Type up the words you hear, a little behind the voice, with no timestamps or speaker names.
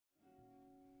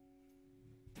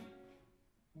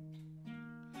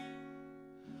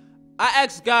I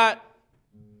asked God,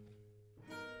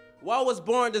 why I was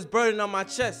born this burden on my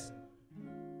chest.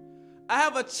 I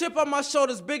have a chip on my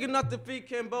shoulders big enough to feed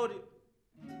Cambodia.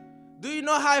 Do you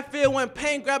know how I feel when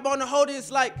pain grab on the hold?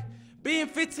 It's like being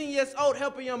 15 years old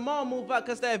helping your mom move out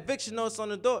because that eviction notice on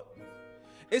the door.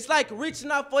 It's like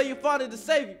reaching out for your father to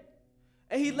save you,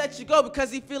 and he lets you go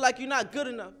because he feel like you're not good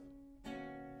enough.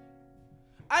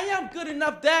 I am good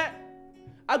enough, Dad.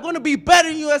 I'm going to be better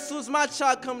than you as soon as my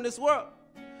child comes in this world.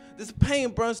 This pain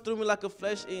burns through me like a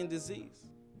flesh-eating disease.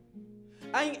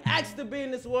 I ain't asked to be in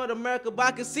this world, America, but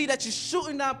I can see that you're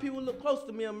shooting down people who look close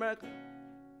to me, America.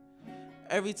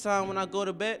 Every time when I go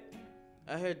to bed,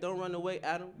 I hear, don't run away,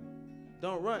 Adam.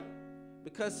 Don't run,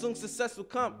 because soon success will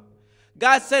come.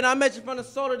 God said, I made you from the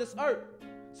soul of this earth,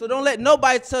 so don't let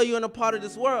nobody tell you you're a part of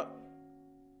this world.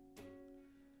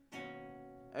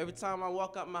 Every time I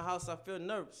walk out my house, I feel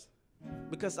nervous,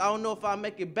 because I don't know if I'll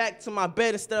make it back to my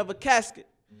bed instead of a casket.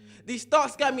 These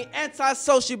thoughts got me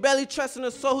anti-social, barely trusting a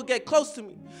soul who get close to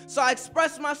me. So I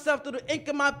express myself through the ink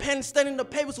of my pen and staining the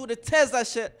papers with the tears I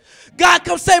shed. God,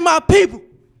 come save my people.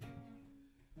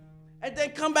 And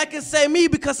then come back and save me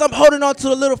because I'm holding on to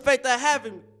the little faith I have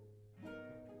in me.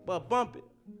 But bump it.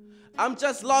 I'm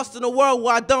just lost in a world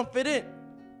where I don't fit in.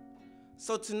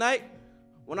 So tonight,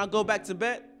 when I go back to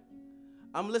bed,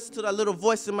 I'm listening to that little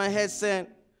voice in my head saying,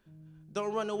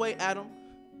 don't run away, Adam.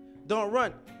 Don't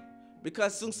run,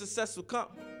 because soon success will come.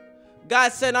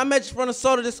 God said, I made you from the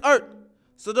soul of this earth,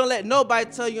 so don't let nobody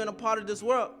tell you you're a part of this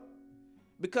world,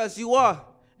 because you are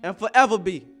and forever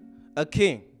be a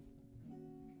king.